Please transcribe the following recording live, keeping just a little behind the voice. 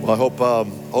Well,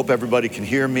 I hope everybody can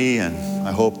hear me, and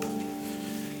I hope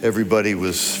everybody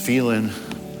was feeling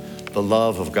the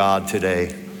love of God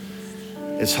today.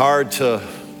 It's hard to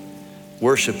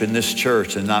worship in this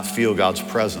church and not feel God's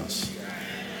presence.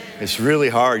 It's really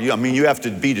hard. You have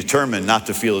to be determined not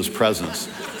to feel his presence,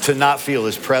 to not feel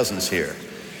his presence here.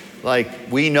 Like,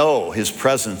 we know his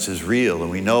presence is real, and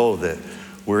we know that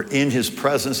we're in his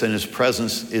presence and his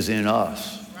presence is in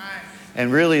us.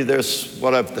 And really, that's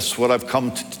what I've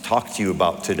come to talk to you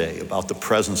about today, about the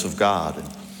presence of God. And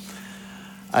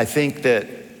I think that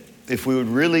if we would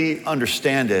really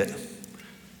understand it,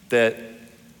 that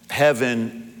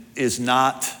heaven is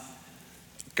not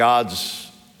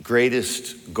God's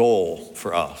greatest goal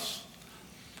for us.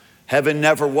 Heaven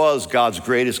never was God's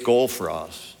greatest goal for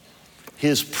us.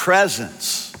 His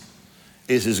presence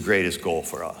is his greatest goal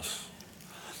for us.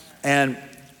 And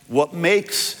what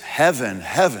makes heaven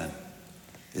heaven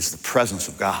is the presence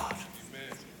of God.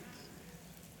 Amen.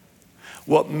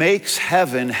 What makes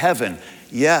heaven heaven?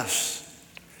 Yes,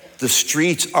 the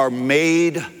streets are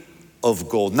made of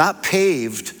gold, not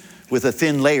paved with a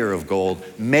thin layer of gold,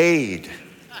 made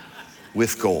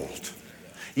with gold.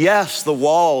 Yes, the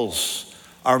walls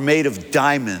are made of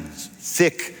diamonds,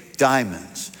 thick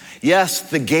diamonds. Yes,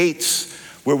 the gates,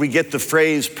 where we get the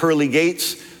phrase pearly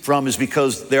gates from, is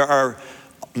because there are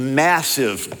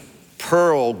massive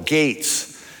pearl gates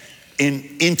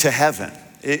into heaven.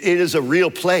 It is a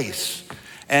real place,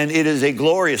 and it is a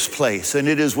glorious place, and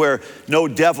it is where no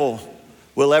devil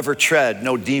will ever tread,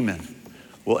 no demon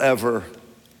will ever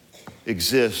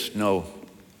exist, no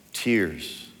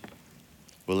tears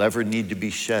will ever need to be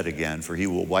shed again, for he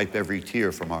will wipe every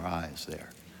tear from our eyes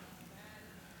there.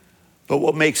 But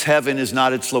what makes heaven is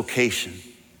not its location.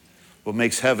 What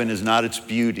makes heaven is not its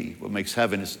beauty. What makes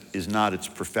heaven is not its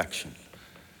perfection.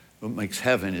 What makes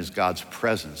heaven is God's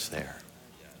presence there.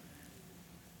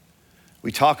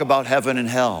 We talk about heaven and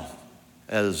hell.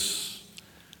 As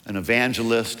an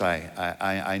evangelist,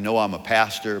 I know I'm a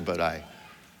pastor, but I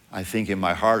think in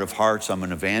my heart of hearts, I'm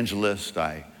an evangelist.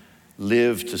 I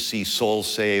live to see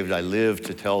souls saved. I live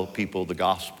to tell people the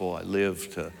gospel. I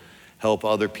live to help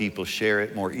other people share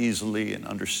it more easily and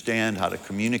understand how to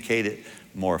communicate it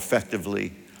more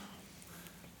effectively.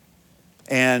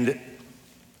 And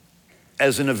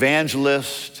as an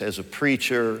evangelist, as a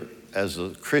preacher, as a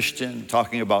Christian,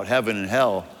 talking about heaven and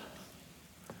hell,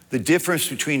 the difference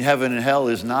between heaven and hell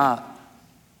is not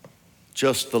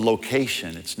just the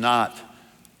location. It's not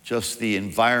just the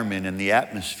environment and the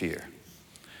atmosphere.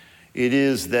 It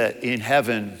is that in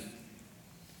heaven,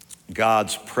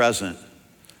 God's presence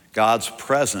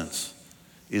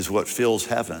is what fills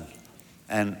heaven.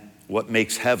 And what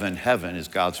makes heaven heaven is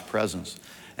God's presence.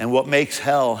 And what makes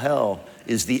hell hell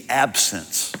is the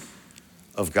absence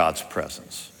of God's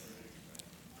presence.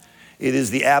 It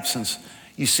is the absence.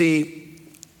 You see,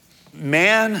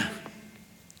 man's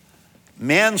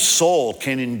soul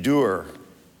can endure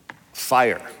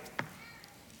fire.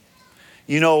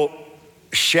 You know,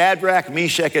 Shadrach,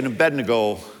 Meshach, and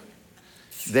Abednego,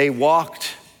 they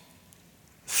walked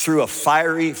through a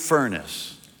fiery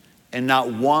furnace, and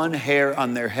not one hair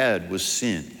on their head was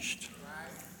singed.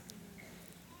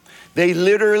 They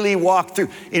literally walked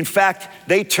through. In fact,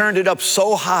 they turned it up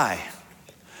so high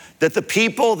that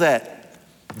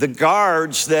the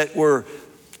guards that were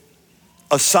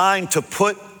assigned to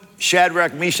put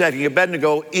Shadrach, Meshach, and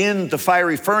Abednego in the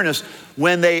fiery furnace,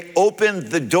 when they opened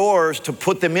the doors to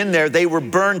put them in there, they were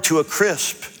burned to a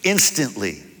crisp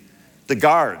instantly, the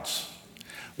guards.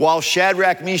 While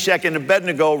Shadrach, Meshach, and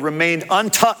Abednego remained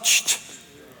untouched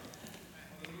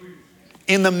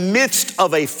in the midst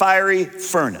of a fiery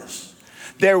furnace.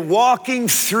 They're walking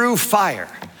through fire.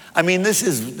 I mean, this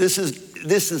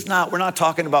is not, we're not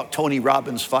talking about Tony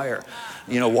Robbins fire,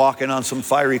 walking on some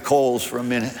fiery coals for a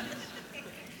minute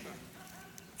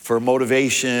for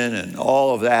motivation and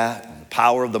all of that, and the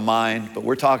power of the mind. But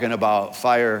we're talking about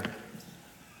fire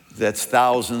that's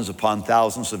thousands upon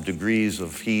thousands of degrees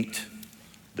of heat,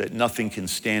 that nothing can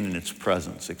stand in its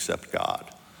presence except God.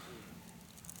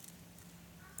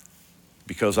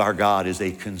 Because our God is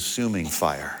a consuming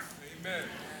fire. Amen.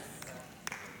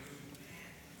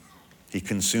 He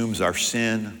consumes our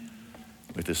sin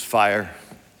with his fire.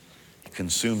 He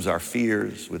consumes our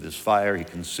fears with his fire. He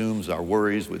consumes our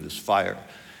worries with his fire.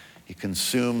 He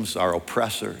consumes our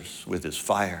oppressors with his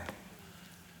fire.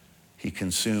 He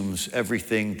consumes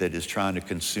everything that is trying to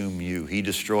consume you. He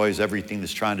destroys everything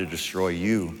that's trying to destroy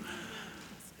you,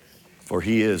 for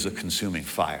he is a consuming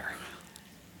fire.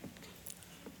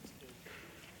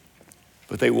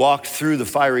 But they walked through the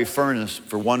fiery furnace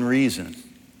for one reason: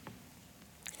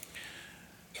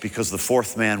 because the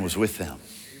fourth man was with them.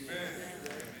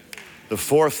 The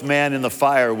fourth man in the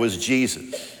fire was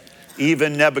Jesus.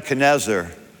 Even Nebuchadnezzar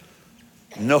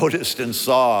noticed and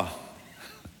saw,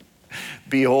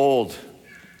 behold,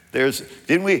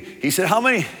 he said, how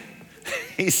many?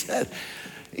 He said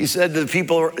to the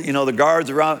people, the guards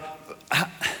around,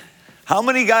 how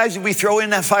many guys did we throw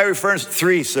in that fiery furnace?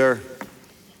 3, sir.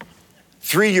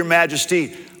 3, your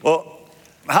majesty. Well,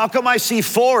 how come I see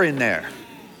 4 in there?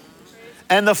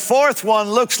 And the fourth one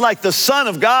looks like the Son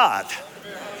of God.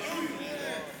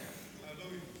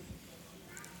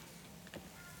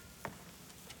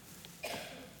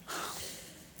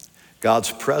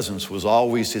 God's presence was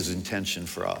always his intention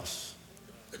for us.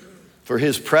 For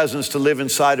his presence to live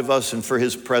inside of us, and for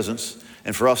his presence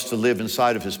and for us to live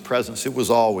inside of his presence, it was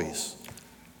always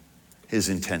his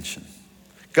intention.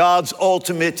 God's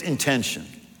ultimate intention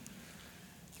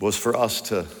was for us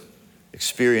to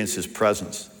experience his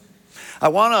presence. I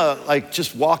want to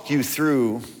just walk you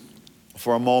through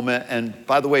for a moment. And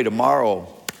by the way,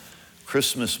 tomorrow,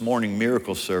 Christmas morning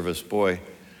miracle service, boy,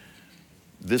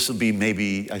 this will be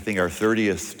maybe, I think, our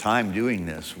 30th time doing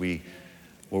this. We're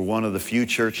one of the few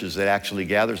churches that actually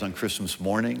gathers on Christmas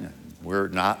morning.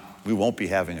 We won't be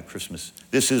having a Christmas.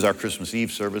 This is our Christmas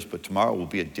Eve service, but tomorrow will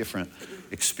be a different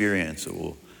experience. It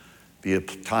will be a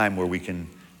time where we can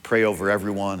pray over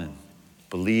everyone and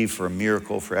believe for a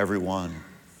miracle for everyone.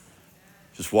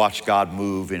 Just watch God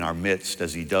move in our midst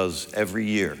as he does every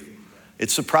year. It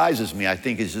surprises me. I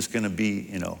think it's just going to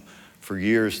be, for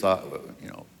years thought,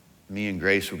 me and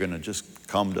Grace were going to just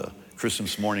come to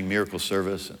Christmas morning miracle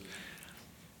service. And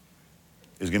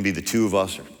it was going to be the 2 of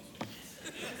us, or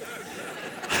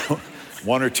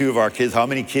 1 or 2 of our kids. How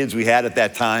many kids we had at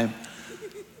that time?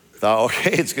 Thought,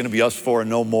 okay, it's going to be us 4 and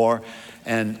no more.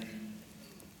 And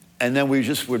then we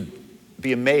just would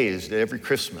be amazed at every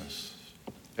Christmas,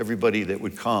 everybody that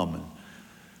would come.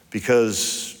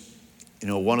 Because,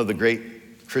 one of the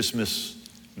great Christmas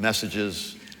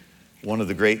messages, one of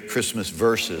the great Christmas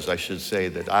verses, I should say,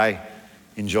 that I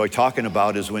enjoy talking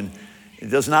about is when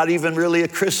it's not even really a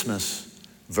Christmas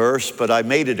verse, but I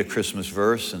made it a Christmas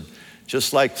verse. And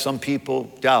just like some people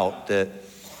doubt that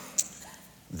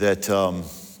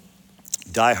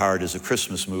Die Hard is a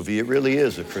Christmas movie, it really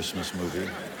is a Christmas movie.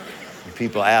 When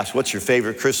people ask, what's your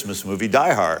favorite Christmas movie?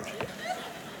 Die Hard.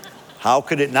 How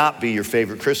could it not be your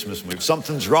favorite Christmas movie?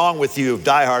 Something's wrong with you if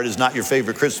Die Hard is not your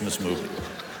favorite Christmas movie.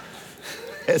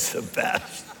 It's the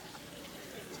best.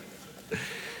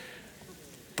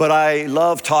 But I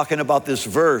love talking about this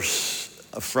verse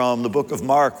from the book of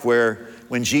Mark where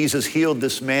when Jesus healed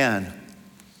this man,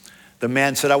 the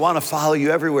man said, I want to follow you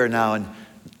everywhere now. And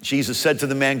Jesus said to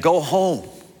the man, go home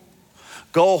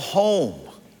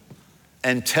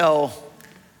and tell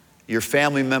your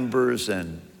family members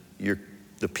and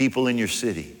the people in your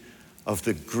city of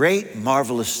the great,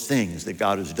 marvelous things that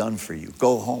God has done for you.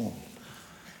 Go home.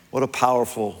 What a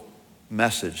powerful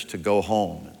message to go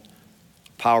home.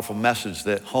 A powerful message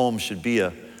that home should be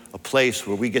a place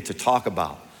where we get to talk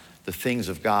about the things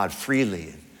of God freely,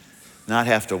 and not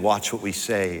have to watch what we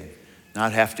say,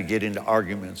 not have to get into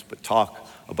arguments, but talk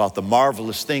about the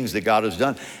marvelous things that God has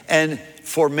done. And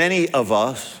for many of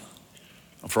us,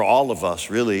 for all of us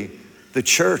really, the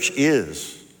church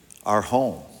is our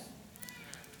home.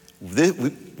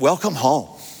 Welcome home.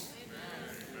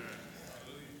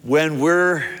 When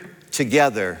we're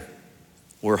together,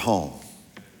 we're home.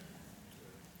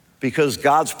 Because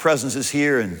God's presence is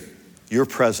here and your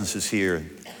presence is here.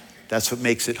 And that's what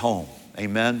makes it home.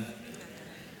 Amen.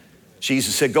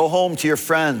 Jesus said, go home to your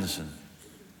friends and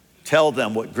tell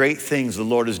them what great things the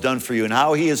Lord has done for you and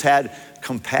how he has had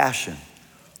compassion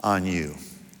on you.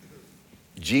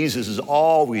 Jesus is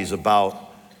always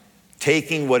about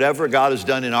taking whatever God has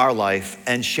done in our life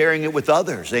and sharing it with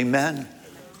others. Amen.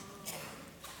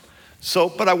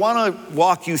 But I want to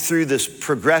walk you through this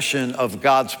progression of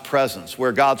God's presence,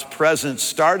 where God's presence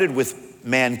started with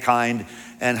mankind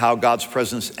and how God's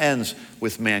presence ends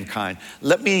with mankind.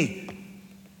 Let me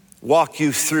walk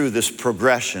you through this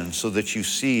progression so that you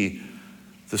see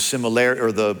the similarity,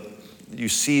 or you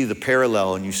see the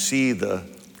parallel and you see the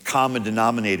common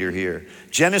denominator here.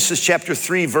 Genesis chapter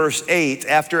 3, verse 8,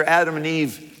 after Adam and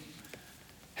Eve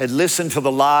had listened to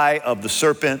the lie of the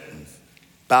serpent,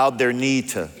 bowed their knee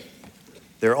to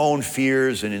their own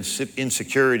fears and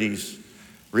insecurities,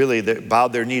 really they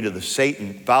bowed their knee to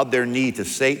Satan, bowed their knee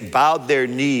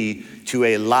to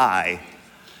a lie,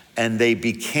 and they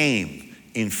became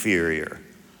inferior.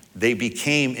 They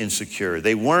became insecure.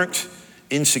 They weren't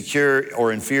insecure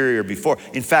or inferior before.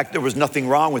 In fact, there was nothing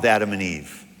wrong with Adam and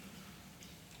Eve.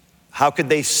 How could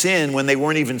they sin when they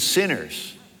weren't even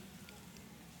sinners?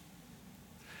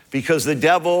 Because the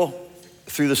devil,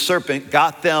 through the serpent,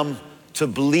 got them to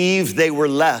believe they were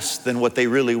less than what they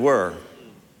really were.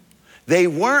 They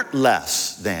weren't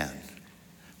less than,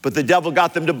 but the devil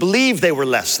got them to believe they were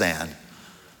less than.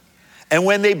 And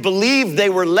when they believed they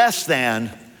were less than,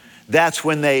 that's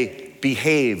when they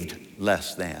behaved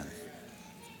less than.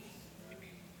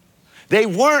 They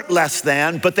weren't less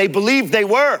than, but they believed they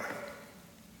were.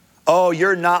 Oh,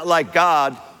 you're not like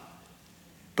God.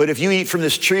 But if you eat from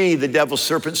this tree, the devil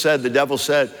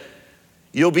said,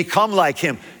 you'll become like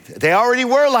him. They already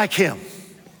were like him.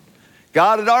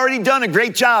 God had already done a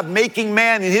great job making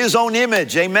man in his own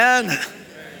image. Amen?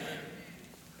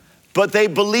 But they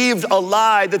believed a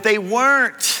lie that they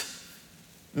weren't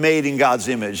made in God's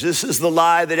image. This is the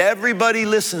lie that everybody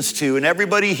listens to and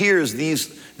everybody hears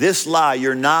this lie.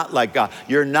 You're not like God.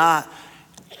 You're not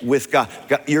with God.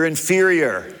 You're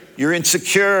inferior. You're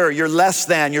insecure. You're less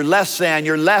than. You're less than.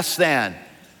 You're less than.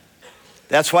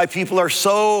 That's why people are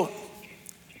so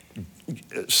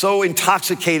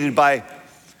intoxicated by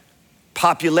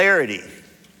popularity,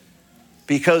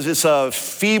 because it's a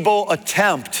feeble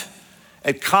attempt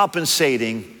at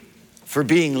compensating for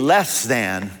being less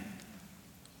than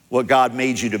what God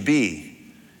made you to be.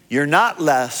 You're not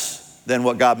less than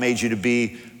what God made you to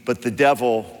be, but the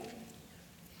devil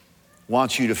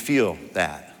wants you to feel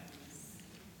that.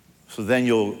 So then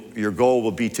your goal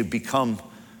will be to become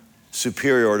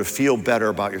superior, or to feel better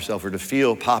about yourself, or to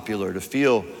feel popular, to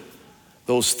feel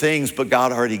those things. But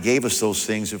God already gave us those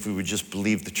things if we would just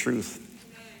believe the truth.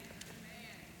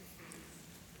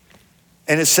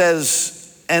 And it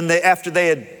says, after they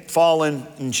had fallen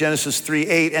in Genesis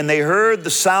 3:8, and they heard the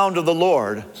sound of the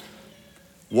Lord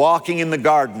walking in the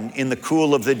garden in the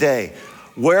cool of the day.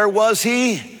 Where was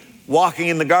he? Walking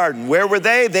in the garden. Where were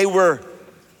they? They were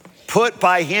put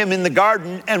by him in the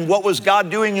garden. And what was God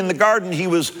doing in the garden? He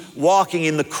was walking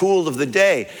in the cool of the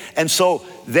day. And so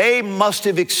they must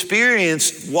have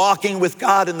experienced walking with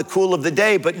God in the cool of the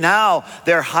day, but now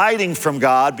they're hiding from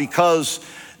God because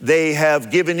they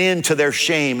have given in to their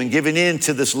shame and given in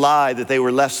to this lie that they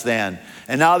were less than.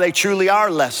 And now they truly are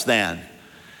less than.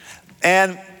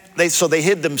 And so they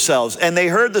hid themselves. And they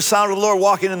heard the sound of the Lord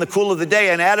walking in the cool of the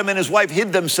day. And Adam and his wife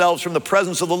hid themselves from the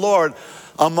presence of the Lord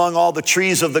among all the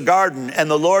trees of the garden.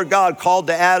 And the Lord God called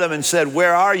to Adam and said,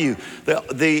 where are you?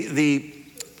 The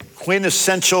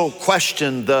quintessential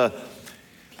question, the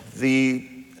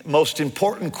most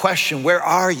important question, where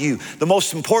are you? The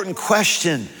most important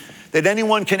question that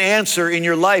anyone can answer in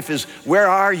your life is, where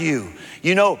are you?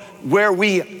 You know, where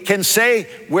we can say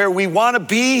where we want to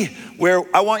be, where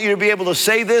I want you to be able to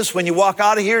say this when you walk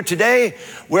out of here today.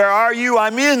 Where are you?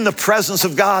 I'm in the presence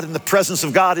of God, and the presence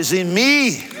of God is in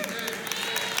me.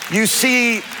 You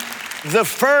see, the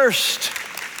first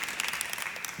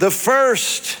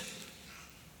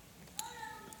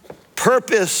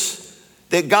purpose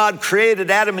that God created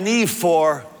Adam and Eve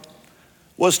for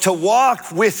was to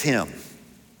walk with him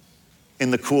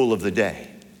in the cool of the day.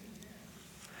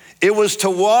 It was to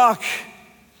walk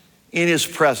in his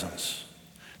presence.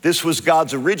 This was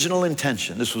God's original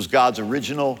intention. This was God's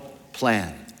original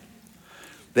plan.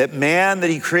 That man that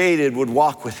he created would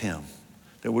walk with him,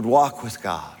 that would walk with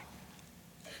God.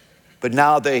 But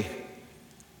now they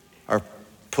are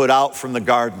put out from the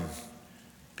garden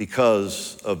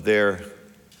because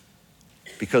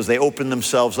they opened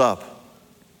themselves up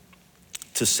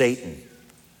to Satan.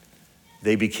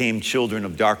 They became children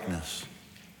of darkness,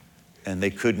 and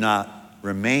they could not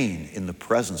remain in the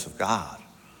presence of God.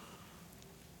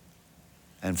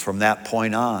 And from that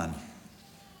point on,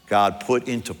 God put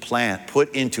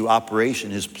into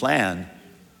operation his plan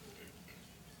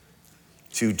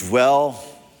to dwell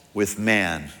with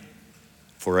man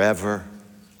forever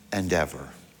and ever.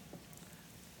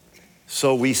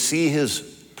 So we see his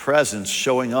presence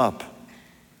showing up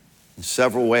in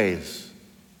several ways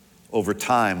over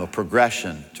time, a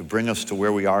progression to bring us to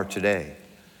where we are today.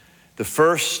 The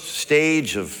first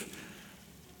stage of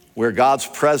where God's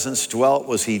presence dwelt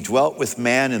was he dwelt with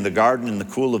man in the garden in the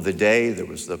cool of the day. There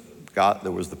was the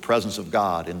presence of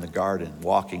God in the garden,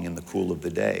 walking in the cool of the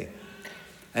day.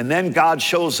 And then God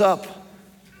shows up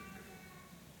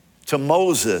to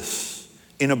Moses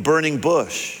in a burning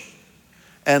bush.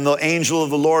 And the angel of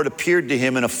the Lord appeared to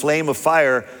him in a flame of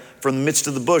fire from the midst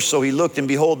of the bush. So he looked, and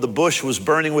behold, the bush was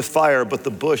burning with fire, but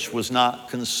the bush was not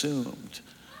consumed,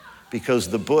 because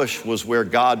the bush was where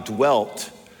God dwelt.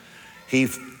 He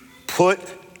put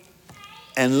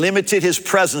and limited his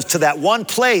presence to that one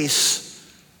place,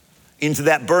 into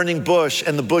that burning bush,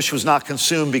 and the bush was not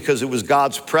consumed because it was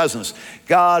God's presence.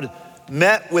 God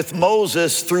met with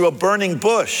Moses through a burning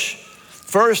bush.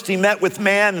 First, he met with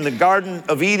man in the Garden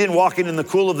of Eden, walking in the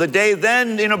cool of the day,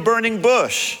 then in a burning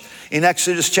bush. in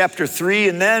Exodus chapter 3,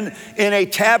 and then in a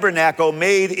tabernacle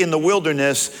made in the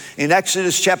wilderness in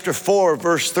Exodus chapter 4,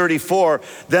 verse 34.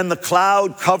 Then the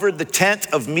cloud covered the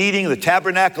tent of meeting, the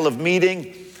tabernacle of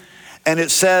meeting. And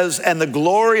it says, and the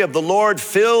glory of the Lord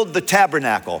filled the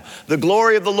tabernacle. The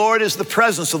glory of the Lord is the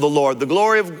presence of the Lord. The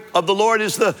glory of the Lord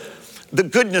is the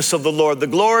goodness of the Lord. The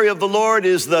glory of the Lord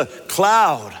is the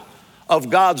cloud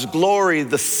of God's glory,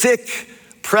 the thick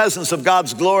presence of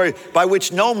God's glory, by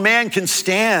which no man can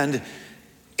stand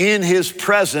in his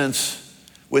presence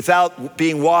without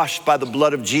being washed by the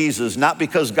blood of Jesus. Not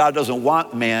because God doesn't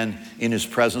want man in his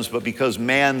presence, but because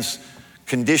man's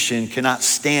condition cannot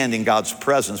stand in God's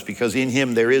presence, because in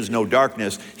him there is no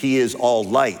darkness. He is all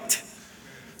light.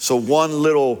 So one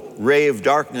little ray of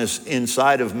darkness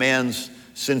inside of man's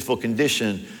sinful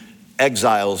condition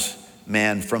exiles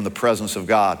man from the presence of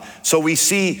God. So we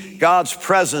see God's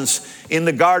presence in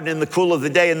the garden in the cool of the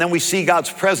day, and then we see God's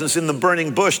presence in the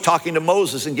burning bush talking to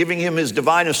Moses and giving him his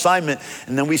divine assignment,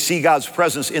 and then we see God's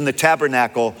presence in the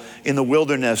tabernacle in the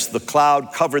wilderness. The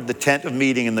cloud covered the tent of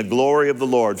meeting, and the glory of the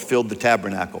Lord filled the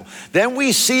tabernacle. Then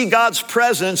we see God's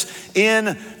presence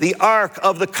in the Ark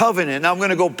of the Covenant. Now I'm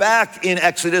going to go back in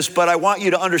Exodus, but I want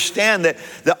you to understand that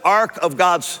the Ark of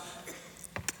God's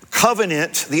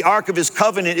covenant, the Ark of his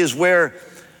covenant, is where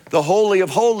the Holy of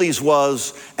Holies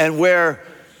was, and where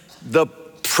the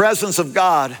presence of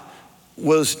God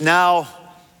was now.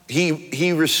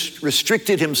 He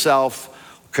restricted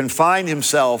himself, confined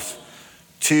himself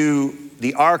to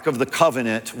the Ark of the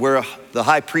Covenant, where the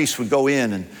high priest would go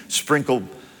in and sprinkle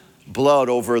blood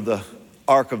over the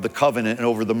Ark of the Covenant and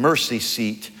over the mercy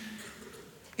seat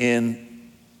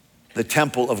in the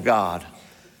temple of God,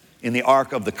 in the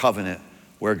Ark of the Covenant,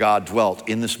 where God dwelt,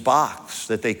 in this box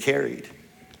that they carried.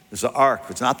 There's the ark.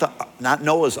 It's not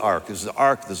Noah's ark. It's the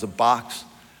ark. There's a box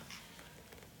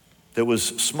that was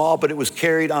small, but it was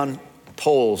carried on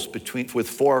poles with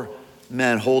 4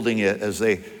 men holding it as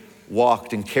they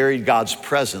walked and carried God's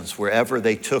presence wherever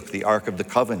they took the Ark of the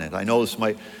Covenant. I know this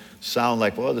might sound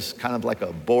like, well, this is kind of like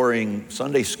a boring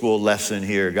Sunday school lesson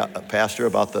here, Pastor,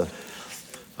 about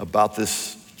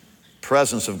this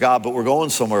presence of God, but we're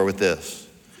going somewhere with this.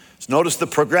 So notice the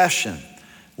progression.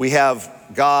 We have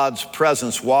God's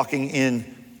presence walking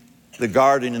in the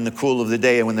garden in the cool of the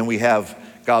day, and then we have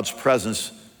God's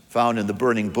presence found in the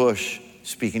burning bush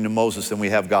speaking to Moses, and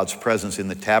we have God's presence in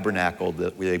the tabernacle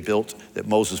that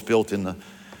Moses built in the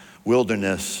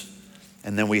wilderness.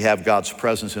 And then we have God's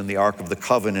presence in the Ark of the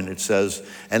Covenant. It says,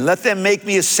 and let them make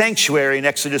me a sanctuary in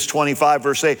Exodus 25,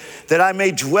 verse 8, that I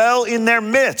may dwell in their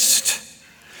midst.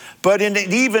 But in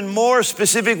an even more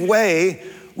specific way,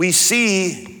 we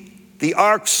see the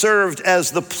ark served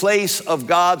as the place of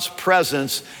God's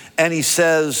presence. And he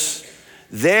says,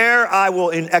 there I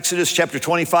will, in Exodus chapter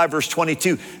 25, verse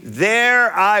 22,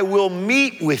 there I will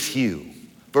meet with you.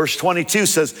 Verse 22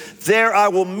 says, there I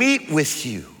will meet with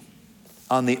you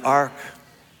on the ark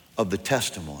of the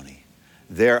testimony.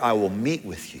 There I will meet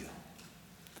with you,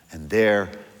 and there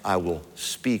I will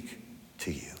speak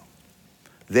to you.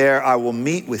 There I will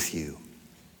meet with you,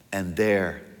 and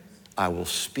there I will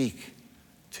speak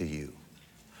to you.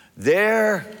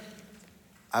 There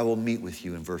I will meet with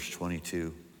you in verse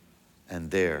 22, and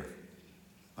there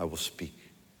I will speak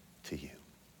to you.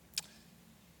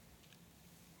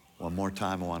 One more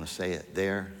time, I want to say it.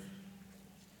 There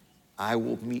I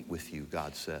will meet with you,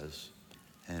 God says,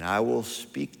 and I will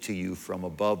speak to you from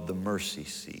above the mercy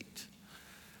seat.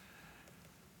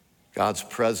 God's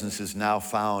presence is now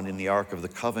found in the Ark of the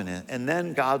Covenant, and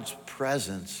then God's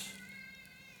presence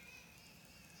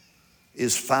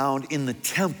is found in the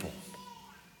temple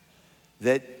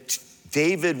that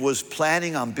David was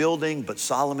planning on building, but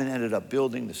Solomon ended up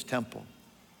building this temple.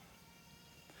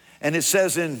 And it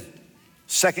says in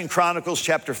 2 Chronicles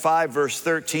chapter 5, verse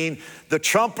 13, the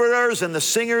trumpeters and the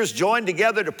singers joined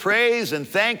together to praise and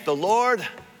thank the Lord.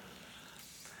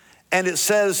 And it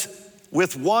says,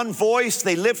 with one voice,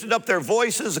 they lifted up their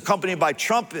voices, accompanied by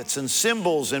trumpets and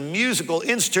cymbals and musical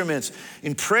instruments,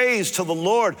 in praise to the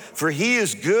Lord, for he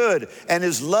is good, and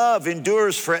his love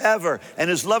endures forever, and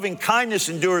his loving kindness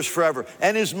endures forever,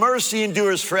 and his mercy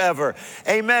endures forever.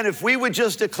 Amen. If we would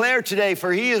just declare today,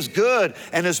 for he is good,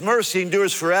 and his mercy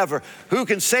endures forever. Who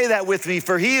can say that with me?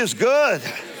 For he is good,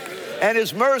 and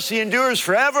his mercy endures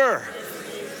forever.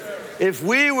 if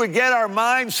we would get our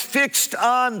minds fixed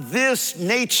on this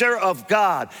nature of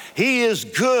God. He is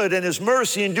good and his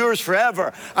mercy endures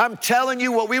forever. I'm telling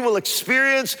you, what we will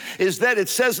experience is that it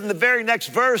says in the very next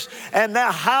verse, and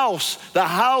the house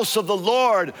of the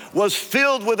Lord was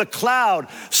filled with a cloud,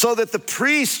 so that the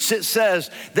priests, it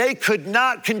says, they could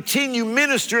not continue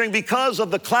ministering because of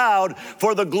the cloud,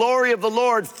 for the glory of the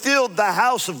Lord filled the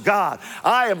house of God.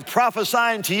 I am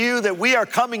prophesying to you that we are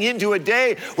coming into a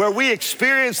day where we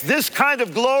experience this kind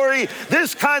of glory,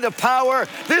 this kind of power,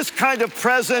 this kind of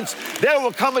presence. There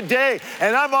will come a day,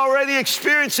 and I'm already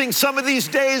experiencing some of these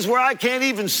days where I can't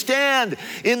even stand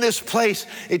in this place.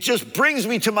 It just brings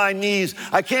me to my knees.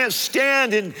 I can't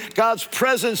stand in God's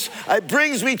presence. It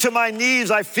brings me to my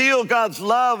knees. I feel God's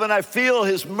love, and I feel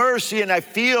his mercy, and I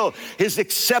feel his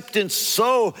acceptance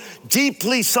so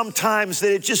deeply sometimes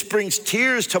that it just brings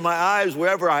tears to my eyes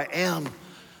wherever I am.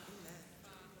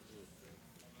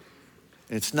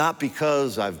 It's not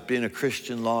because I've been a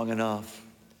Christian long enough,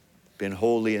 been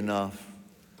holy enough.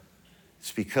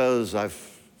 It's because I've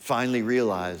finally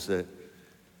realized that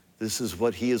this is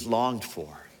what he has longed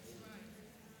for,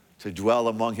 to dwell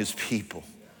among his people.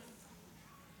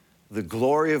 The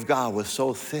glory of God was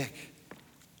so thick.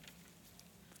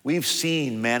 We've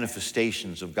seen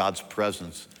manifestations of God's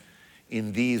presence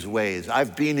in these ways.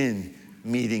 I've been in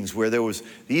meetings where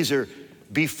these are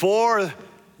before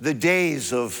the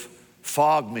days of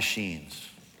fog machines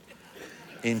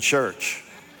in church.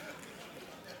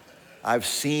 I've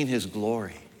seen his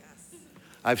glory.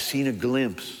 I've seen a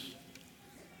glimpse.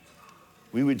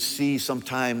 We would see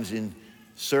sometimes in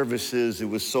services, it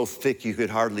was so thick you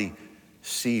could hardly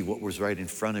see what was right in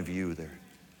front of you there.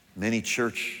 Many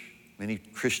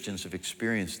Christians have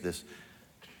experienced this.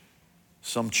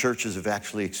 Some churches have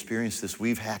actually experienced this.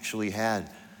 We've actually had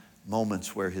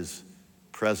moments where his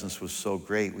presence was so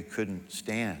great we couldn't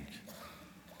stand.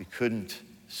 We couldn't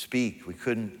speak. We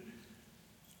couldn't.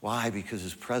 Why? Because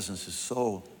his presence is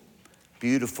so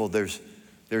beautiful. There's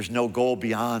no goal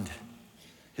beyond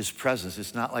his presence.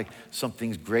 It's not like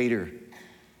something greater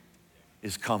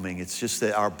is coming. It's just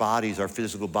that our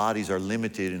physical bodies are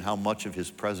limited in how much of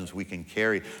his presence we can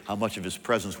carry, how much of his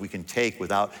presence we can take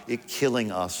without it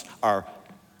killing us. Our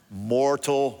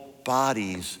mortal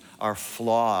bodies are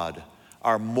flawed.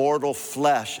 Our mortal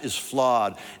flesh is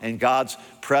flawed, and God's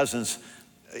presence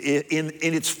in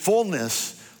its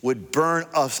fullness would burn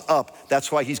us up.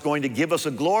 That's why he's going to give us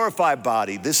a glorified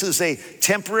body. This is a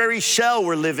temporary shell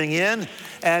we're living in,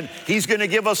 and he's going to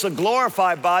give us a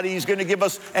glorified body. He's going to give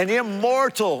us an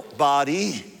immortal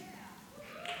body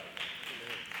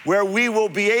where we will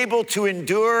be able to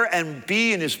endure and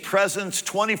be in his presence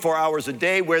 24 hours a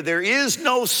day, where there is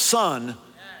no sun,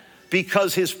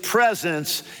 because his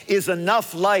presence is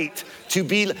enough light to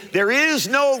be. There is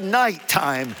no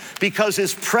nighttime, because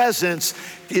his presence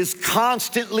is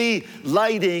constantly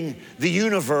lighting the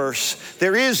universe.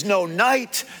 There is no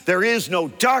night, there is no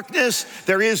darkness,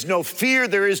 there is no fear,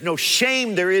 there is no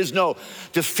shame, there is no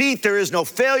defeat, there is no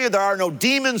failure, there are no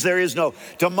demons, there is no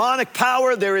demonic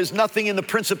power, there is nothing in the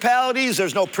principalities,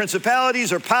 there's no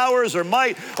principalities or powers or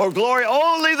might or glory,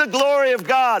 only the glory of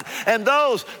God and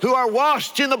those who are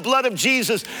washed in the blood of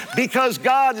Jesus, because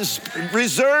God is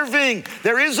reserving.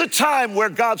 There is a time where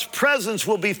God's presence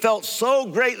will be felt so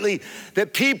greatly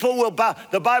that people will bow.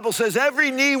 The Bible says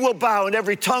every knee will bow and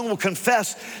every tongue will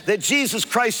confess that Jesus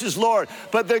Christ is Lord.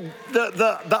 But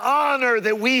the honor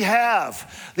that we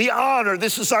have, the honor,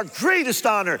 this is our greatest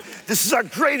honor. This is our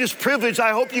greatest privilege. I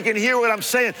hope you can hear what I'm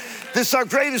saying. This is our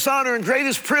greatest honor and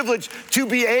greatest privilege, to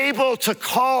be able to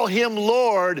call him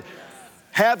Lord,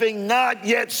 having not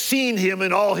yet seen him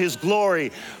in all his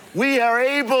glory. We are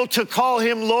able to call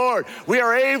him Lord. We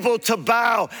are able to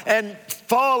bow and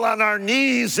fall on our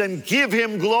knees and give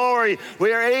him glory.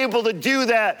 We are able to do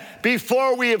that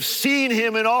before we have seen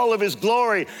him in all of his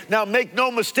glory. Now, make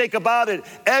no mistake about it.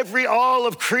 All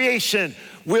of creation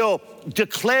will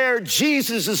declare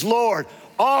Jesus is Lord.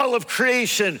 All of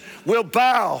creation will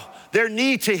bow their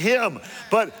knee to him.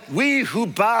 But we who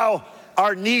bow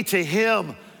our knee to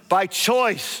him by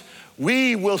choice,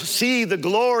 we will see the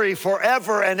glory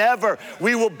forever and ever.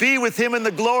 We will be with him in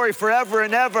the glory forever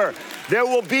and ever. There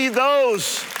will be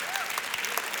those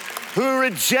who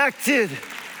rejected.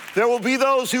 There will be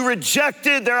those who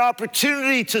rejected their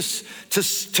opportunity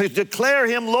to declare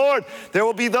him Lord. There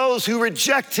will be those who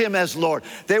reject him as Lord.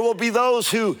 There will be those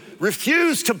who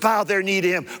refuse to bow their knee to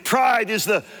him. Pride is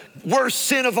the worst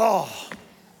sin of all.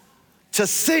 To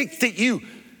think that you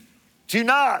do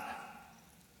not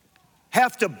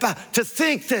have to bow, to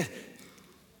think that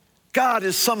God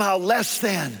is somehow less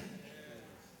than,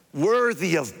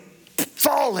 worthy of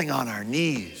falling on our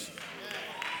knees.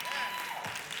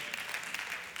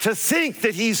 To think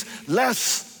that he's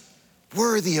less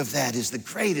worthy of that is the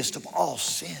greatest of all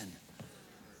sin,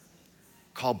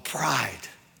 called pride.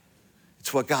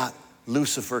 It's what got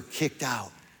Lucifer kicked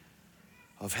out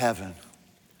of heaven.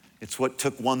 It's what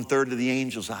took 1/3 of the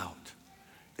angels out.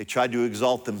 They tried to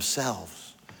exalt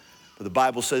themselves. But the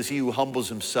Bible says he who humbles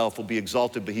himself will be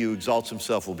exalted, but he who exalts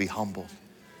himself will be humbled.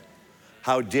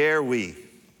 How dare we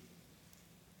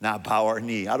not bow our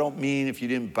knee? I don't mean if you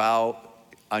didn't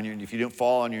if you didn't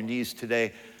fall on your knees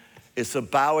today. It's a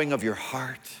bowing of your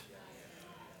heart.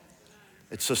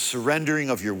 It's a surrendering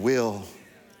of your will.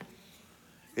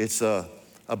 It's a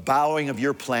bowing of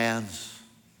your plans,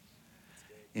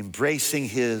 embracing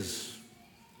his.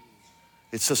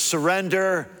 It's a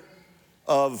surrender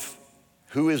of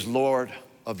who is Lord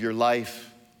of your life.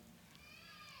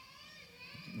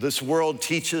 This world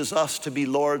teaches us to be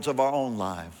lords of our own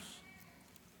lives,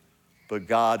 but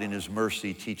God in his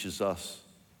mercy teaches us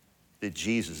that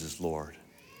Jesus is Lord.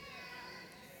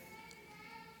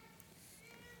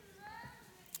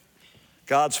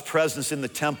 God's presence in the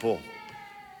temple.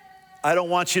 I don't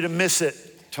want you to miss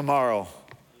it tomorrow.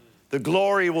 The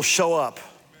glory will show up.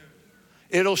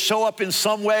 It'll show up in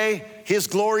some way. His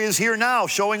glory is here now,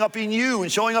 showing up in you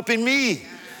and showing up in me.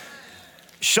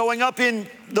 Showing up in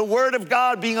the word of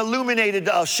God being illuminated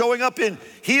to us, showing up in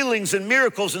healings and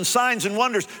miracles and signs and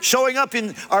wonders, showing up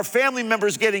in our family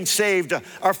members getting saved,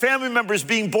 our family members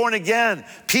being born again,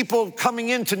 people coming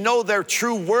in to know their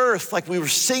true worth, like we were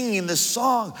singing this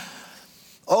song.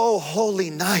 Oh, holy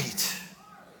night,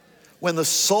 when the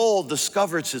soul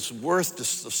discovers its worth, the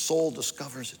soul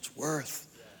discovers its worth.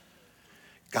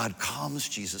 God comes,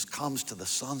 Jesus comes to the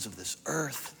sons of this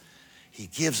earth. He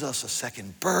gives us a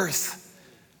second birth.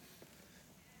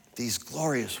 These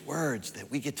glorious words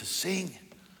that we get to sing,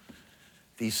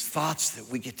 these thoughts that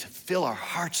we get to fill our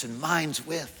hearts and minds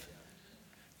with,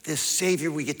 this Savior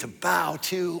we get to bow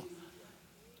to.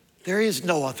 There is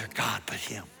no other God but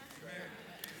him.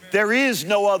 There is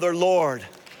no other Lord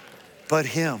but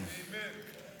him.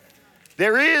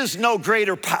 There is no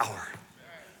greater power.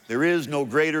 There is no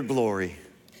greater glory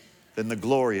than the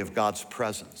glory of God's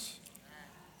presence.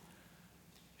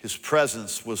 His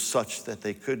presence was such that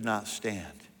they could not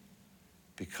stand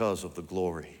because of the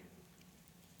glory.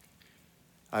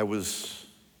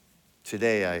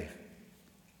 Today I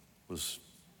was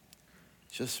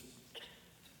just,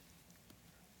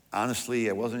 honestly,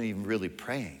 I wasn't even really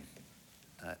praying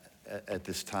at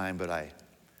this time, but I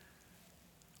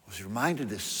was reminded of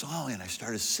this song and I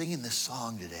started singing this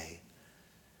song today.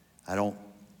 I don't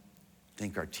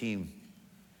think our team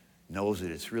knows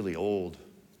it. It's really old,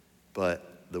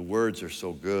 but the words are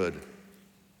so good.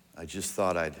 I just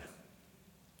thought I'd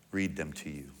read them to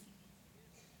you.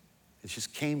 It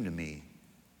just came to me.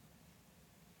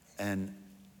 And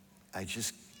I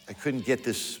couldn't get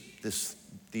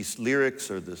these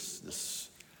lyrics or this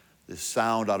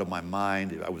sound out of my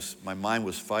mind. My mind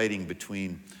was fighting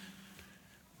between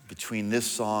this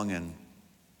song and,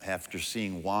 after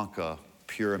seeing Wonka,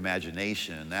 Pure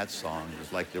Imagination, and that song, it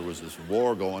was like there was this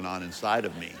war going on inside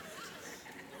of me.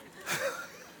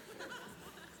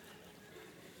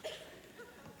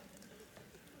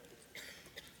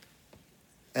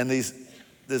 And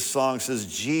this song says,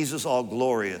 Jesus all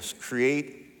glorious,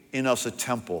 create in us a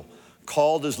temple,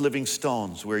 called as living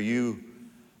stones where you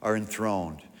are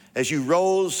enthroned. As you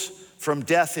rose from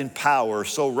death in power,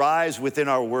 so rise within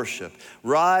our worship,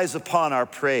 rise upon our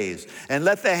praise, and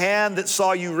let the hand that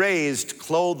saw you raised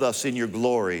clothe us in your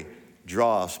glory,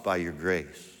 draw us by your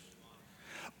grace.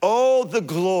 Oh, the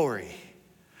glory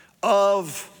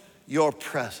of your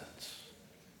presence.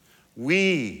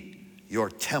 We, your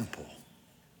temple,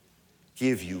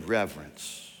 give you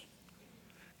reverence.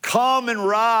 Come and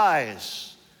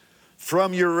rise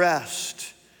from your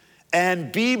rest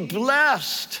and be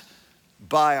blessed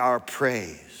by our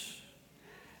praise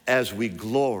as we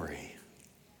glory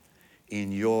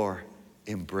in your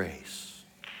embrace.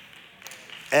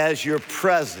 As your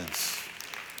presence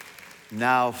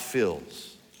now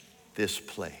fills this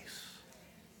place.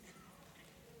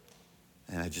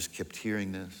 And I just kept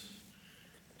hearing this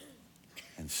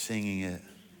and singing it.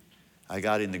 I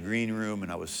got in the green room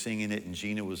and I was singing it, and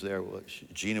Gina was there.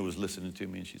 Gina was listening to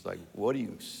me and she's like, "What are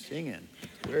you singing?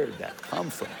 Where did that come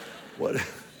from? What?"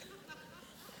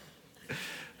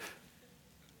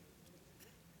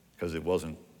 Because I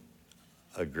wasn't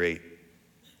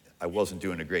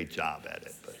doing a great job at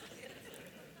it, but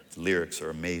the lyrics are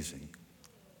amazing.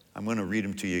 I'm going to read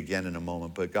them to you again in a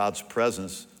moment, but God's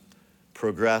presence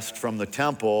progressed from the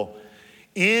temple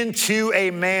into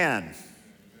a man.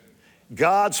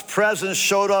 God's presence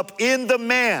showed up in the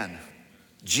man,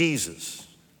 Jesus.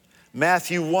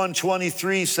 Matthew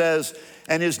 1:23 says,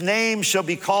 and his name shall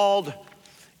be called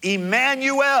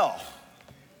Emmanuel,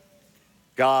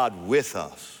 God with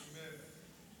us.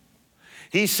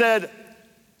 He said,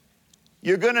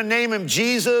 you're going to name him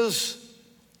Jesus,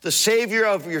 the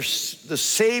Savior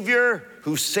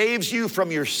who saves you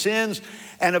from your sins,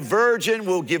 and a virgin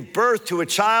will give birth to a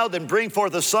child and bring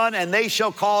forth a son, and they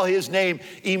shall call his name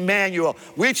Emmanuel,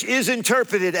 which is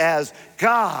interpreted as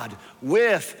God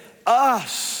with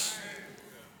us.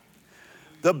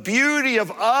 The beauty of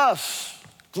us.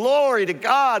 Glory to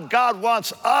God. God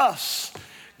wants us.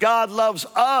 God loves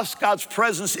us. God's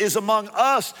presence is among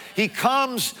us. He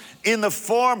comes in the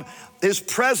form, his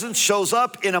presence shows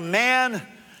up in a man,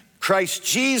 Christ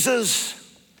Jesus.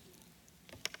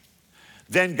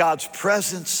 Then God's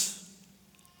presence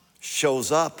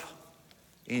shows up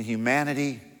in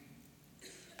humanity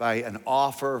by an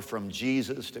offer from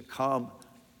Jesus to come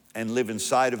and live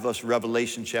inside of us.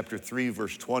 Revelation chapter 3,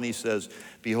 verse 20 says,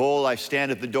 behold, I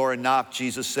stand at the door and knock,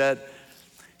 Jesus said.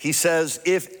 He says,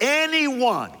 if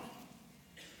anyone,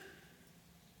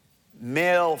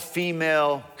 male,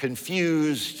 female,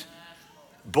 confused,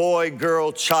 boy,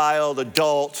 girl, child,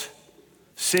 adult,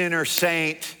 sinner,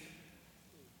 saint,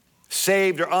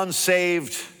 saved or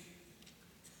unsaved,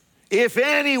 if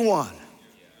anyone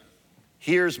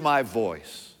hears my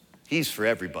voice, he's for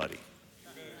everybody.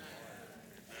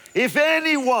 If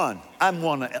anyone, I'm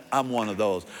one of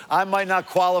those. I might not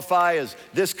qualify as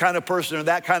this kind of person or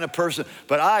that kind of person,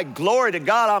 but glory to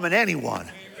God, I'm an anyone.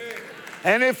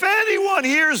 And if anyone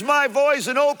hears my voice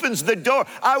and opens the door,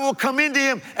 I will come into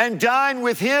him and dine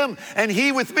with him and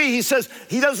he with me. He says,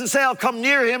 he doesn't say I'll come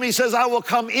near him. He says, I will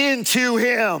come into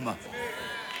him.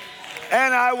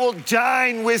 And I will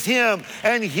dine with him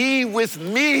and he with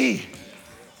me.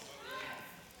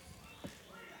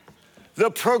 The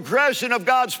progression of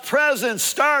God's presence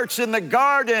starts in the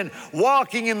garden,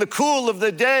 walking in the cool of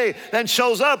the day, then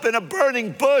shows up in a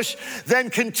burning bush, then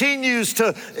continues to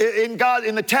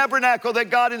in the tabernacle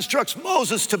that God instructs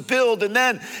Moses to build, and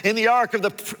then in the ark of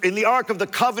the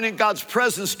covenant, God's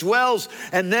presence dwells,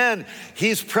 and then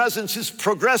his presence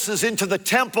progresses into the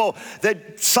temple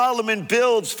that Solomon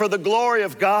builds for the glory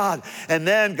of God, and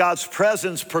then God's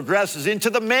presence progresses into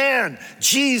the man,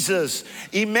 Jesus,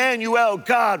 Emmanuel,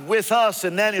 God with us.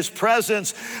 And then his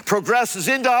presence progresses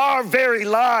into our very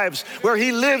lives where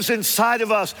he lives inside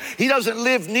of us. He doesn't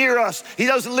live near us. He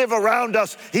doesn't live around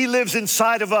us. He lives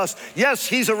inside of us. Yes,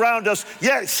 he's around us.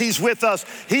 Yes, he's with us.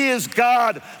 He is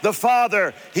God the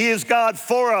Father. He is God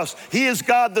for us. He is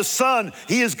God the Son.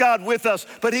 He is God with us.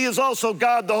 But he is also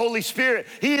God the Holy Spirit.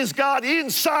 He is God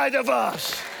inside of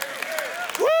us.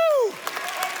 Woo!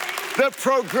 The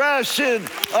progression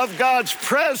of God's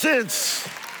presence.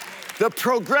 The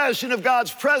progression of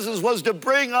God's presence was to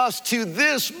bring us to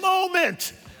this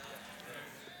moment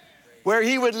where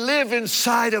he would live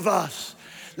inside of us.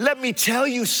 Let me tell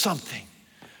you something.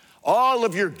 All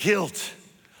of your guilt,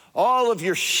 all of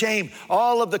your shame,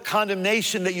 all of the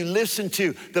condemnation that you listen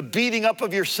to, the beating up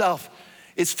of yourself,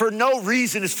 it's for no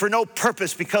reason, it's for no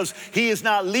purpose, because he is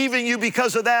not leaving you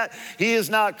because of that. He is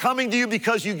not coming to you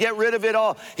because you get rid of it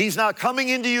all. He's not coming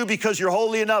into you because you're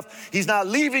holy enough. He's not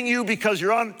leaving you because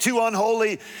you're too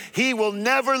unholy. He will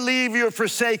never leave you or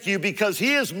forsake you, because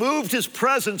he has moved his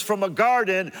presence from a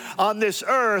garden on this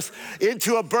earth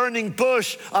into a burning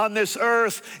bush on this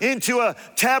earth, into a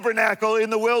tabernacle in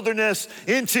the wilderness,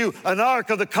 into an ark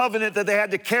of the covenant that they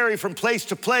had to carry from place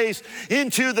to place,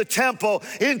 into the temple,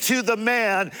 into the man,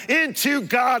 into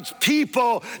God's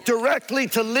people, directly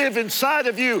to live inside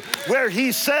of you, where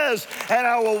he says, and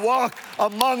I will walk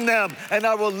among them, and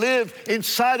I will live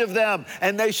inside of them,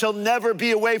 and they shall never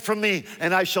be away from me,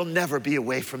 and I shall never be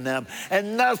away from them.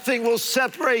 And nothing will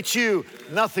separate you,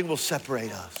 nothing will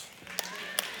separate us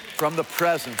from the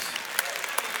presence.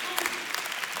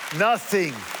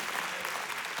 Nothing.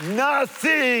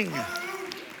 Nothing.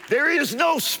 There is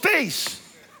no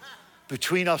space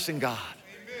between us and God.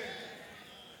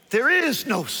 There is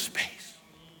no space.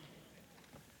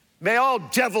 May all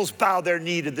devils bow their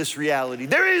knee to this reality.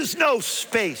 There is no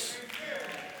space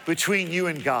between you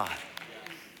and God.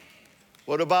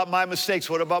 What about my mistakes?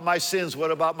 What about my sins?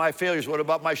 What about my failures? What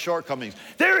about my shortcomings?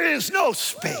 There is no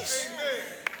space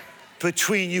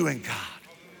between you and God.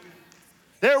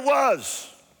 There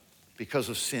was because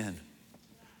of sin.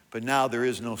 But now there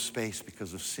is no space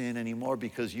because of sin anymore,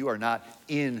 because you are not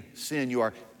in sin, you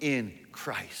are in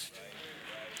Christ.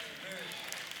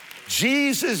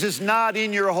 Jesus is not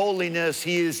in your holiness,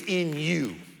 he is in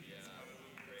you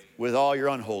with all your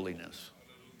unholiness.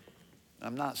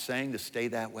 I'm not saying to stay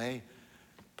that way,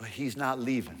 but he's not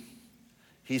leaving.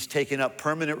 He's taken up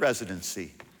permanent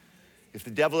residency If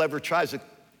the devil ever tries to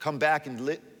come back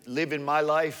and live in my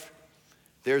life,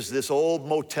 there's this old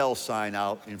motel sign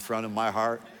out in front of my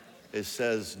heart. It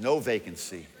says, no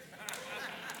vacancy.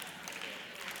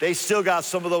 They still got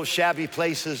some of those shabby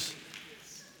places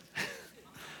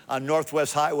on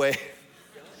Northwest Highway.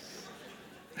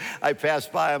 I pass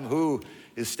by them. Who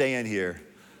is staying here?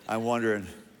 I'm wondering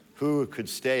who could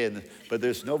stay in, but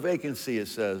there's no vacancy, it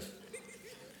says.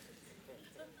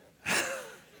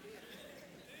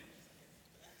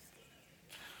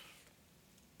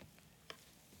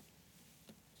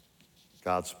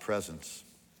 God's presence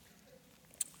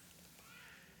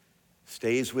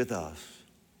stays with us,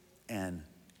 and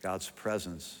God's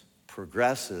presence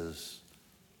progresses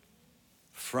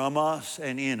from us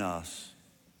and in us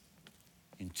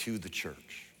into the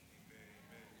church.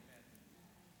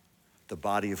 The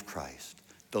body of Christ,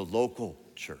 the local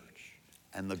church,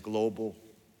 and the global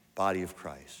body of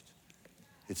Christ.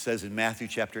 It says in Matthew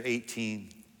chapter 18,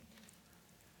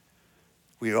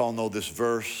 we all know this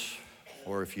verse,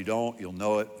 or if you don't, you'll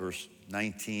know it. Verse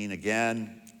 19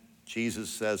 again, Jesus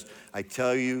says, I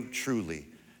tell you truly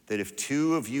that if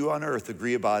two of you on earth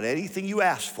agree about anything you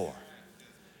ask for,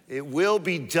 it will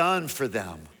be done for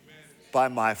them by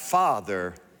my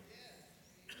Father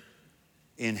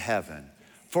in heaven.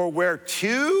 For where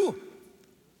two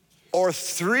or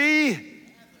three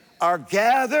are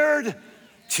gathered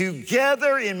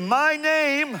together in my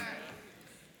name,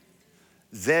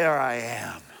 there I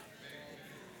am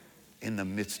in the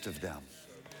midst of them.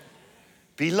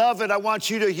 Beloved, I want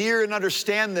you to hear and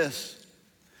understand this,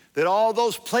 that all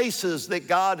those places that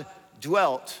God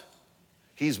dwelt,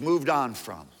 he's moved on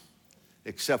from,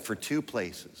 except for two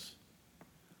places.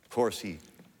 Of course,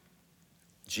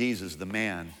 Jesus, the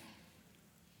man,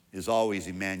 is always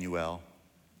Emmanuel,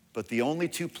 but the only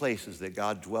two places that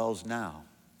God dwells now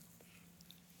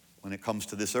when it comes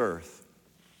to this earth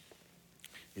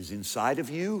is inside of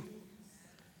you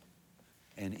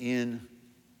and in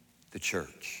the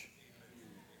church,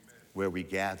 where we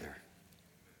gather,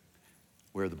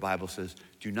 where the Bible says,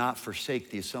 do not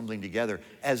forsake the assembling together,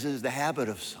 as is the habit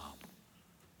of some.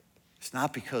 It's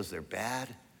not because they're bad.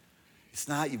 It's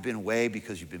not you've been away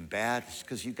because you've been bad. It's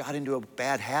because you got into a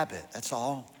bad habit, that's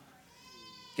all.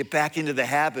 Get back into the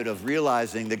habit of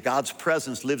realizing that God's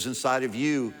presence lives inside of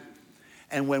you.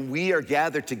 And when we are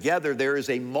gathered together, there is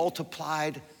a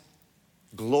multiplied,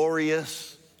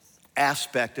 glorious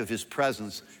aspect of his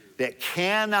presence that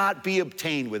cannot be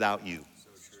obtained without you.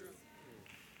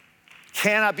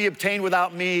 Cannot be obtained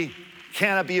without me,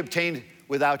 cannot be obtained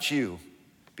without you,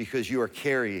 because you are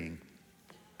carrying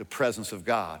the presence of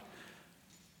God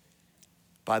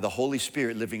by the Holy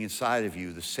Spirit living inside of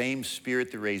you, the same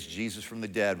Spirit that raised Jesus from the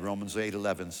dead, Romans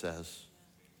 8:11 says.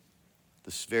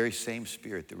 This very same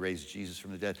Spirit that raised Jesus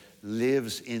from the dead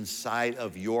lives inside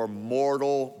of your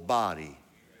mortal body,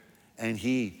 and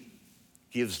he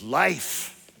gives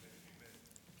life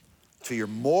to your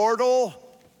mortal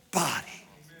body.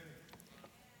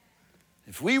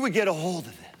 If we would get a hold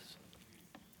of this,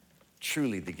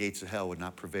 truly the gates of hell would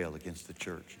not prevail against the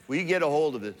church. If we get a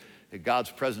hold of it, that God's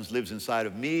presence lives inside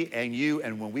of me and you,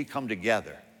 and when we come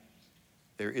together,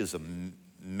 there is a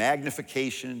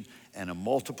magnification and a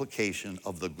multiplication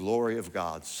of the glory of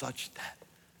God such that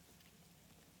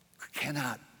it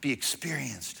cannot be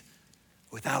experienced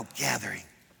without gathering.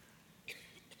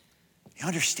 You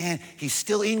understand? He's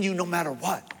still in you no matter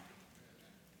what.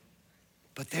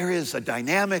 But there is a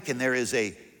dynamic and there is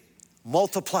a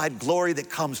multiplied glory that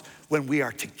comes when we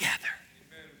are together.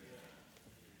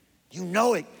 You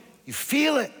know it. You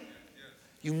feel it.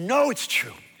 You know it's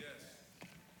true.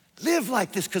 Live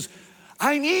like this, because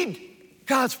I need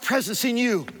God's presence in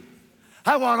you.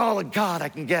 I want all of God I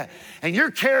can get. And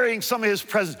you're carrying some of his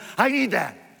presence. I need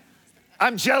that.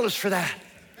 I'm jealous for that.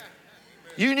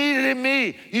 You need it in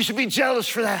me. You should be jealous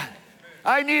for that.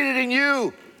 I need it in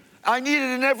you. I need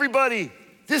it in everybody.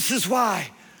 This is why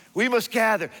we must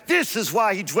gather. This is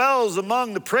why he dwells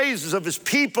among the praises of his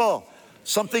people.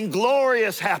 Something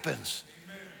glorious happens.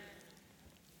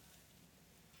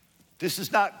 This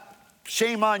is not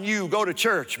shame on you, go to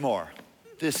church more.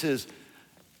 This is,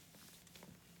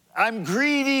 I'm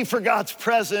greedy for God's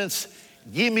presence.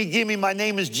 Gimme, my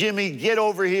name is Jimmy. Get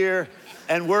over here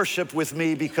and worship with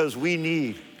me, because we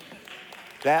need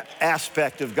that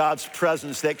aspect of God's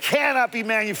presence that cannot be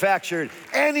manufactured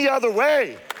any other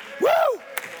way. Woo!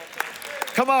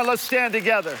 Come on, let's stand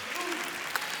together.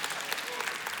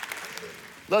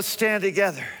 Let's stand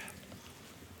together.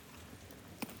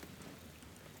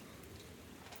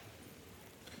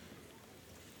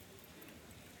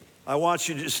 I want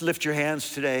you to just lift your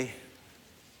hands today,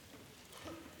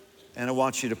 and I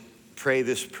want you to pray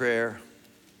this prayer.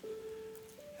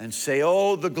 and say,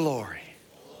 oh, the glory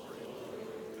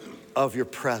of your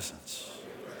presence.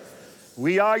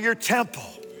 We are your temple,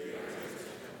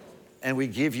 and we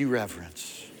give you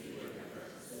reverence.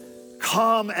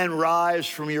 Come and rise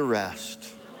from your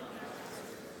rest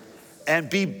and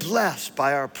be blessed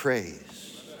by our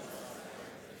praise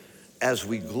as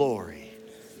we glory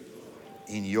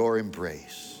in your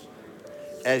embrace,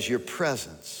 as your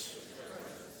presence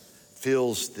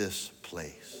fills this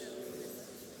place.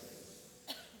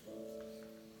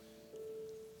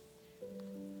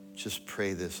 Just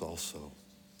pray this also.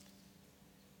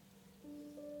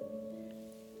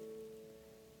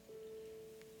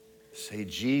 Say,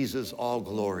 Jesus, all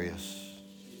glorious,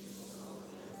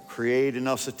 create in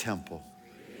us a temple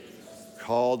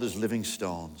called as living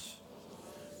stones,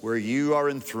 where you are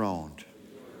enthroned.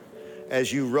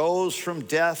 As you rose from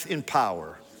death in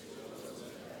power,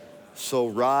 so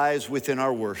rise within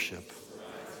our worship.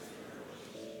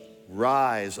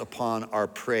 Rise upon our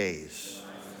praise.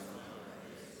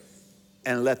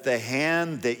 And let the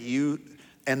hand that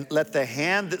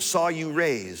saw you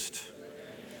raised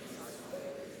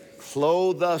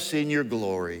clothe us in your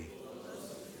glory.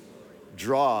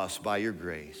 Draw us by your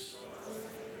grace.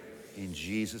 In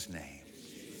Jesus' name.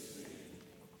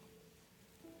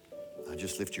 Now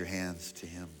just lift your hands to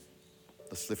him.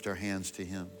 Let's lift our hands to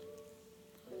him.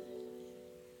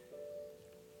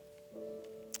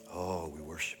 Oh, we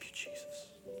worship you, Jesus.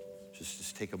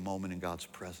 Just take a moment in God's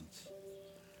presence.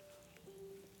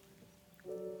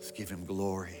 Let's give him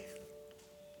glory.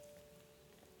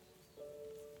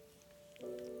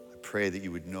 I pray that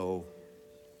you would know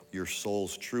your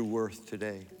soul's true worth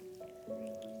today.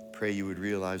 Pray you would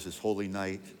realize this holy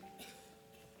night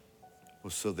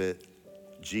was so that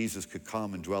Jesus could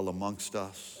come and dwell amongst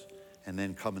us, and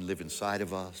then come and live inside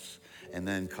of us, and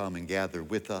then come and gather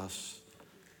with us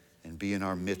and be in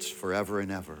our midst forever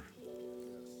and ever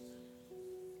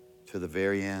to the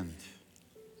very end.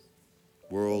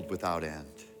 World without end.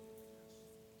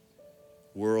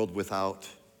 World without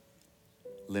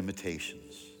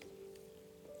limitations.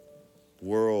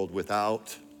 World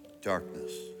without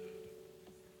darkness.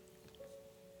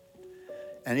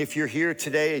 And if you're here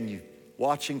today and you're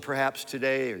watching perhaps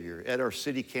today, or you're at our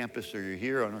city campus, or you're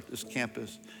here on this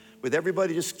campus, with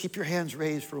everybody, just keep your hands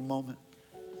raised for a moment.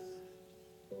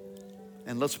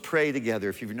 And let's pray together.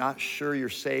 If you're not sure you're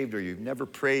saved, or you've never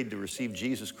prayed to receive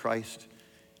Jesus Christ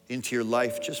into your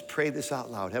life, just pray this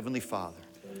out loud. Heavenly Father,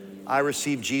 I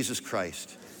receive Jesus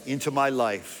Christ into my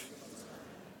life.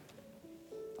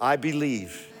 I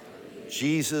believe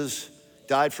Jesus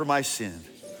died for my sin,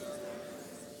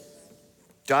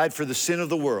 died for the sin of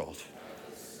the world,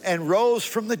 and rose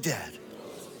from the dead.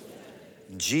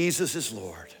 Jesus is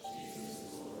Lord.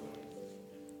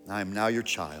 I am now your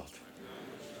child,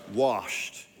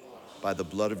 washed by the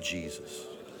blood of Jesus.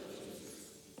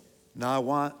 Now I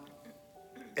want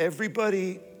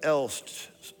everybody else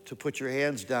to put your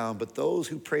hands down, but those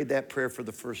who prayed that prayer for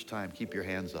the first time, keep your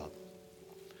hands up.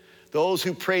 Those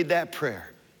who prayed that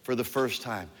prayer for the first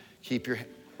time,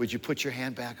 would you put your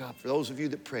hand back up? For those of you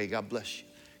that pray, God bless you.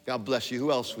 God bless you.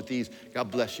 Who else with these?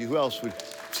 God bless you. Who else would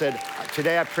said,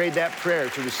 today I prayed that prayer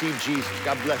to receive Jesus.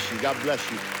 God bless you. God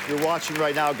bless you. You're watching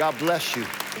right now. God bless you.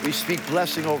 We speak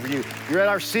blessing over you. You're at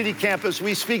our city campus.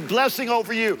 We speak blessing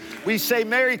over you. We say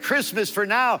Merry Christmas for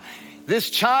now. This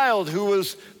child who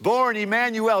was born,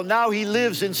 Emmanuel, now he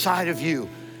lives inside of you.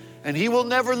 And he will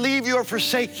never leave you or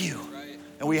forsake you.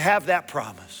 And we have that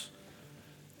promise.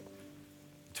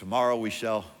 Tomorrow we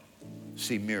shall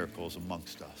see miracles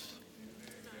amongst us.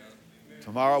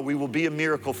 Tomorrow we will be a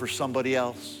miracle for somebody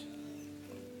else.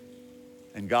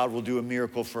 And God will do a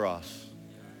miracle for us.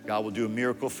 God will do a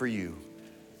miracle for you.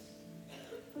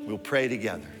 We'll pray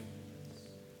together.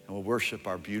 And we'll worship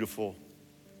our beautiful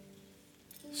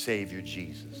Savior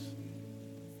Jesus.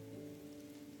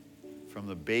 From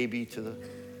the baby to the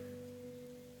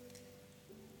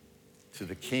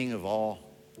King of all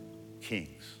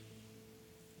kings.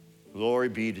 Glory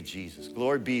be to Jesus.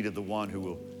 Glory be to the one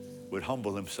who would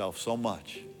humble himself so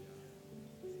much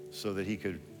so that he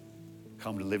could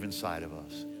come to live inside of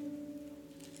us,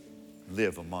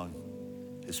 live among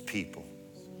his people.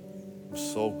 I'm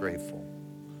so grateful.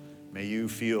 May you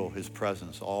feel his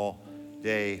presence all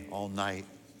day, all night,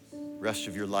 rest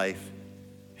of your life,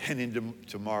 and into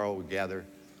tomorrow we gather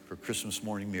for Christmas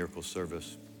morning miracle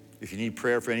service. If you need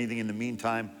prayer for anything in the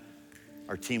meantime,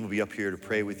 our team will be up here to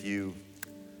pray with you.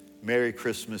 Merry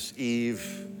Christmas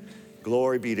Eve.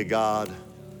 Glory be to God.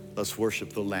 Let's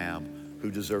worship the Lamb who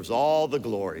deserves all the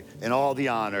glory and all the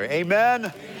honor. Amen?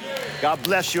 Amen. God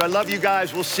bless you. I love you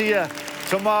guys. We'll see you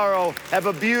tomorrow. Have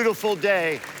a beautiful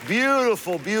day.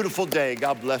 Beautiful, beautiful day.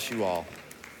 God bless you all.